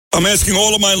I'm asking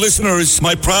all of my listeners,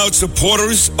 my proud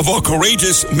supporters of our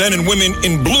courageous men and women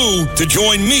in blue, to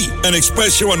join me and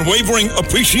express your unwavering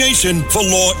appreciation for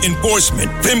law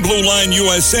enforcement. Thin Blue Line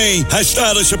USA has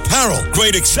stylish apparel,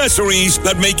 great accessories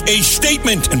that make a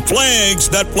statement, and flags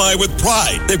that fly with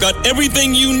pride. They've got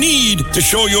everything you need to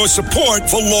show your support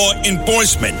for law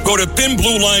enforcement. Go to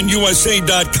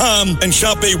thinbluelineusa.com and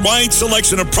shop a wide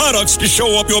selection of products to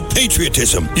show up your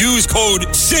patriotism. Use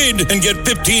code SID and get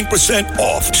 15%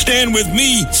 off. Stand with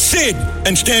me, Sid,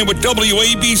 and stand with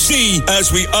WABC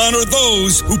as we honor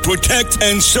those who protect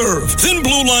and serve.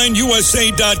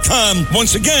 ThinBlueLineUSA.com.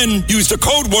 Once again, use the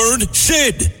code word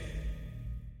SID.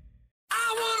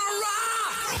 I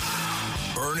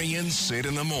wanna rock! Bernie and Sid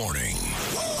in the morning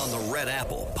on the Red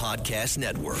Apple Podcast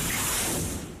Network.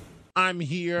 I'm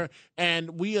here,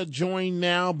 and we are joined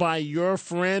now by a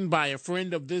friend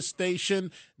of this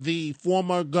station, the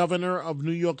former governor of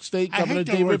New York State, Governor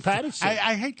David Paterson.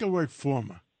 I hate the word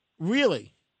former.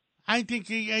 Really? I think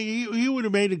he would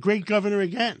have made a great governor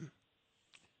again.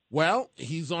 Well,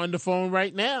 he's on the phone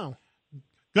right now.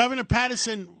 Governor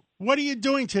Paterson, what are you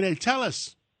doing today? Tell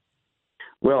us.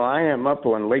 Well, I am up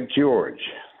on Lake George,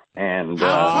 and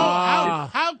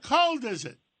how cold is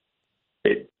it?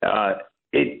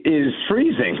 It is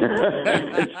freezing.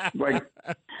 It's like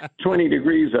 20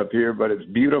 degrees up here, but it's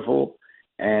beautiful.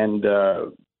 And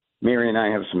Mary and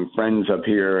I have some friends up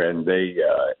here, and they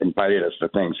invited us for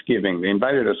Thanksgiving. They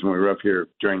invited us when we were up here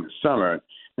during the summer.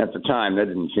 At the time, that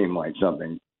didn't seem like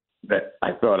something that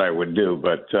I thought I would do,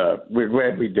 but we're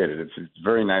glad we did it. It's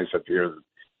very nice up here.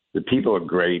 The people are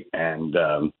great, and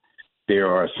there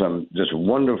are some just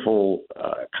wonderful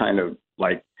kind of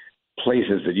like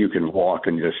places that you can walk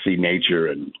and just see nature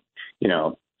and,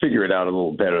 figure it out a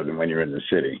little better than when you're in the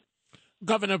city.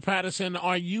 Governor Paterson,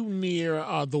 are you near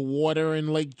the water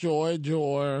in Lake George,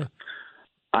 or?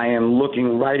 I am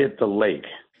looking right at the lake.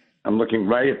 I'm looking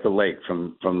right at the lake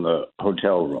from the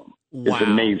hotel room. Wow. It's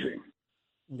amazing.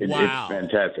 Wow. It's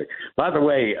fantastic. By the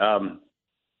way,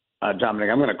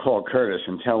 Dominic, I'm going to call Curtis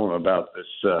and tell him about this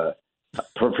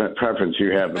preference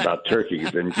you have about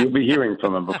turkeys, and you'll be hearing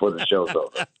from him before the show's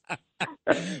over.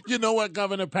 You know what,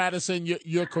 Governor Paterson,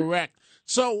 you're correct.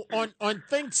 So on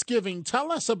Thanksgiving,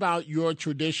 tell us about your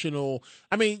traditional.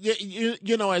 I mean,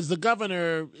 as the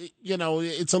governor,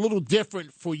 it's a little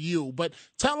different for you, but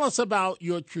tell us about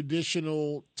your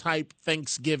traditional type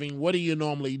Thanksgiving. What do you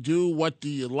normally do? What do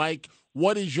you like?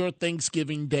 What is your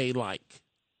Thanksgiving day like?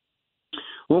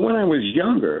 Well, when I was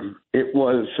younger, it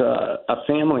was a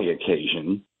family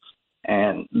occasion,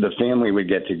 and the family would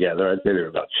get together. I'd say there were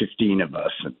about 15 of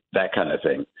us, and that kind of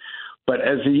thing. But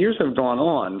as the years have gone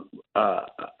on,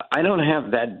 I don't have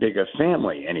that big a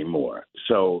family anymore.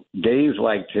 So days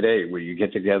like today, where you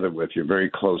get together with your very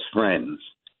close friends,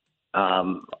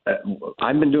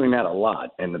 I've been doing that a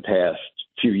lot in the past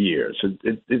few years.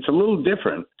 It's a little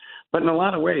different. But in a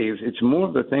lot of ways, it's more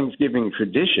of the Thanksgiving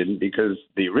tradition, because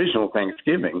the original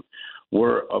Thanksgiving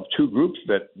were of two groups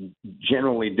that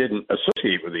generally didn't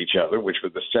associate with each other, which were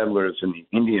the settlers and the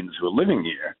Indians who were living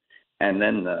here. And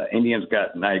then the Indians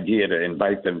got an idea to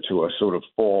invite them to a sort of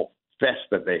fall fest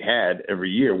that they had every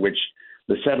year, which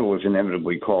the settlers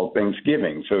inevitably called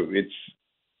Thanksgiving. So it's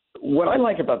what I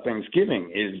like about Thanksgiving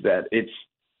is that it's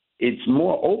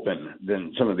more open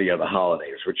than some of the other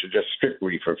holidays, which are just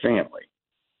strictly for family.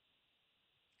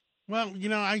 Well,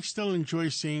 I still enjoy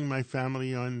seeing my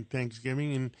family on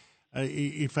Thanksgiving, and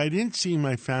if I didn't see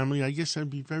my family, I guess I'd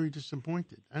be very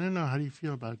disappointed. I don't know. How do you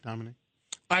feel about it, Dominic?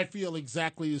 I feel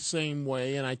exactly the same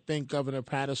way, and I think Governor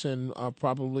Paterson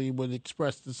probably would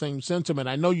express the same sentiment.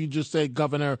 I know you just said,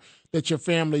 Governor, that your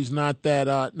family's not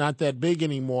that big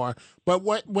anymore. But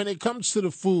when it comes to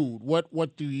the food,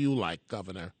 what do you like,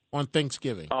 Governor, on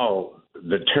Thanksgiving? Oh,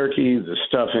 the turkey, the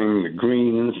stuffing, the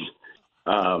greens.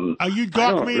 Are you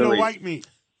dark meat or white meat?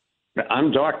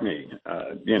 I'm dark meat,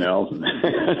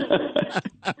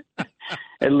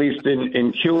 At least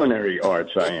in culinary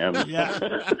arts, I am. Yeah.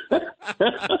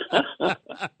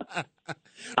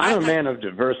 I'm a man of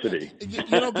diversity.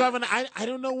 Governor, I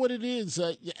don't know what it is.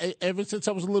 Ever since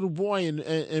I was a little boy and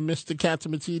Mr.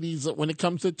 Catsimatidis, when it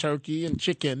comes to turkey and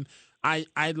chicken, I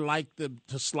like to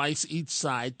slice each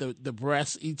side, the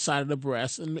breast, each side of the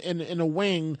breast, and in a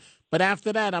wing. But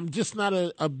after that, I'm just not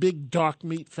a big dark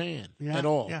meat fan at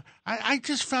all. Yeah, I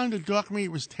just found that dark meat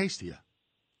was tastier.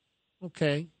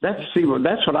 Okay. That's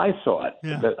what I thought.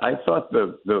 Yeah. That I thought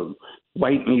the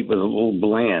white meat was a little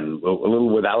bland, a little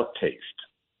without taste.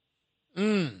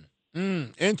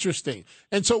 Interesting.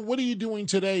 And so what are you doing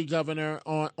today, Governor,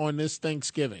 on this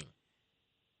Thanksgiving?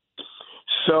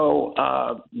 So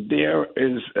there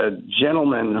is a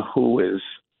gentleman who is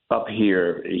up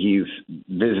here. He's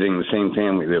visiting the same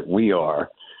family that we are,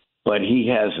 but he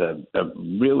has a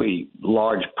really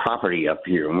large property up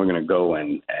here, and we're going to go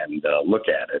and look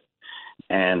at it.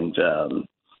 And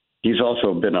he's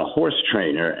also been a horse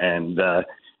trainer, and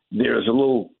there's a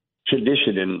little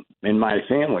tradition in my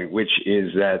family, which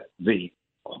is that the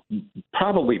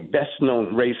probably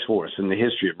best-known racehorse in the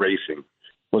history of racing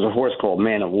was a horse called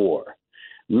Man of War.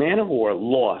 Man of War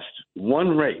lost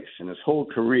one race in his whole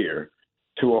career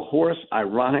to a horse,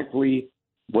 ironically,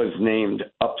 was named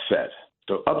Upset.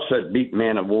 So Upset beat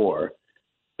Man of War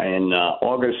in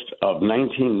August of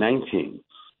 1919.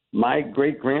 My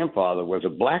great-grandfather was a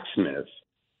blacksmith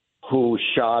who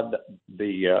shod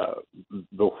the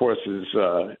horse's,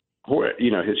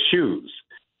 his shoes.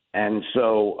 And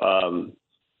so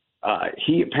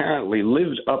he apparently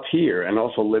lived up here and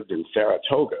also lived in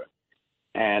Saratoga.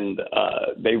 And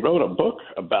they wrote a book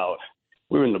about,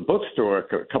 we were in the bookstore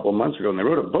a couple of months ago, and they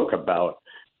wrote a book about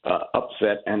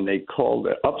Upset, and they called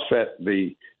Upset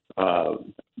the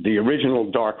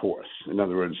original dark horse. In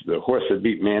other words, the horse that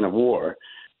beat Man of War.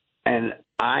 And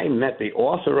I met the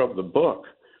author of the book,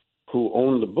 who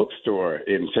owned the bookstore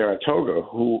in Saratoga,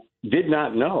 who did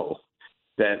not know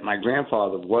that my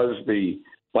grandfather was the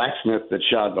blacksmith that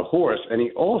shod the horse, and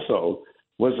he also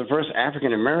was the first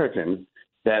African American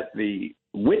that the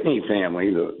Whitney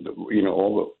family,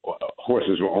 all the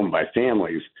horses were owned by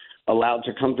families, allowed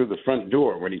to come through the front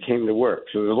door when he came to work.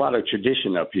 So there's a lot of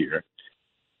tradition up here.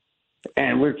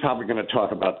 And we're probably going to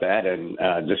talk about that and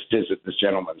just visit this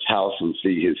gentleman's house and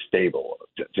see his stable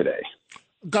today.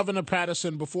 Governor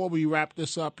Paterson, before we wrap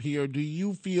this up here, do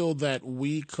you feel that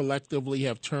we collectively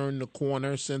have turned the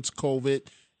corner since COVID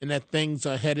and that things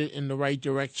are headed in the right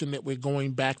direction, that we're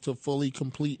going back to fully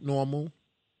complete normal?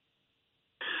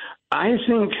 I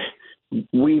think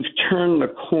we've turned the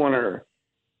corner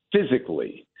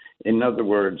physically. In other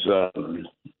words,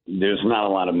 there's not a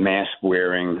lot of mask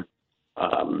wearing.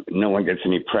 No one gets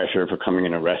any pressure for coming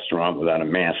in a restaurant without a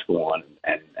mask on.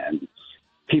 And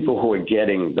people who are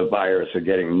getting the virus are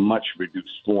getting much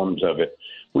reduced forms of it.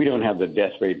 We don't have the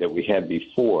death rate that we had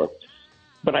before.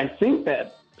 But I think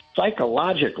that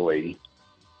psychologically,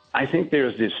 I think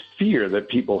there's this fear that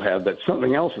people have that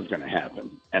something else is going to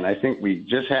happen. And I think we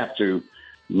just have to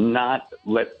not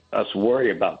let us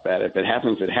worry about that. If it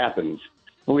happens, it happens.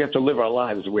 But we have to live our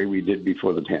lives the way we did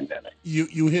before the pandemic.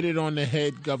 You hit it on the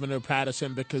head, Governor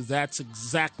Paterson, because that's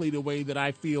exactly the way that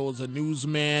I feel as a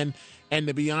newsman. And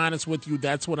to be honest with you,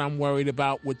 that's what I'm worried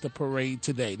about with the parade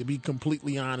today, to be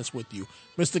completely honest with you.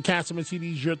 Mr.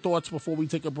 Catsimatidis, your thoughts before we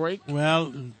take a break?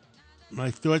 Well,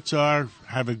 my thoughts are,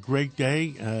 have a great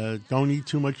day. Don't eat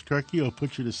too much turkey. It'll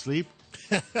put you to sleep.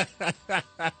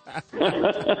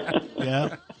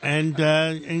 Yeah, and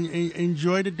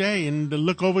enjoy the day and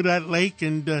look over that lake.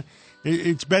 And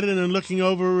it's better than looking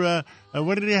over,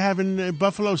 what did they have in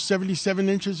Buffalo, 77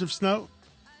 inches of snow?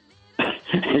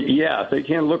 Yeah, they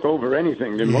can't look over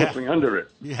anything. They're mostly under it.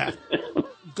 Yeah.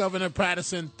 Governor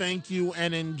Paterson, thank you,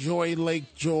 and enjoy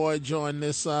Lake George on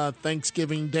this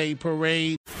Thanksgiving Day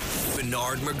parade.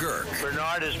 Bernard McGurk.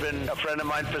 Bernard has been a friend of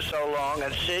mine for so long.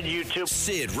 And Sid, you too.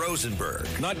 Sid Rosenberg.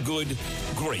 Not good,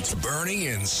 great. Bernie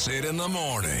and Sid in the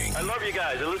morning. I love you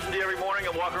guys. I listen to you every morning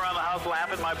and walk around the house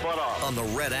laughing my butt off. On the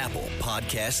Red Apple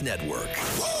Podcast Network.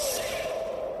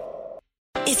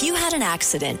 If you had an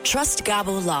accident, trust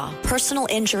Gabo Law, personal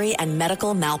injury and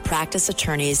medical malpractice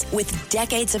attorneys with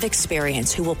decades of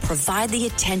experience who will provide the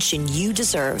attention you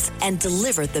deserve and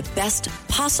deliver the best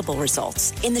possible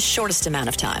results in the shortest amount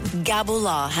of time. Gabo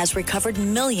Law has recovered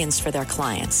millions for their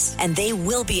clients, and they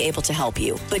will be able to help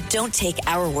you. But don't take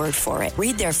our word for it.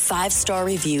 Read their 5-star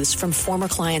reviews from former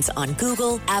clients on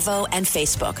Google, Avo, and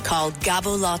Facebook. Call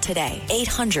Gabo Law today,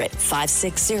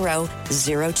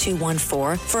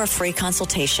 800-560-0214 for a free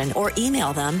consultation, or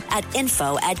email them at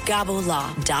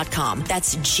info@gabolaw.com.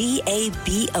 That's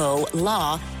GABO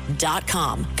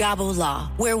law.com. Gabo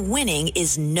Law, where winning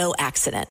is no accident.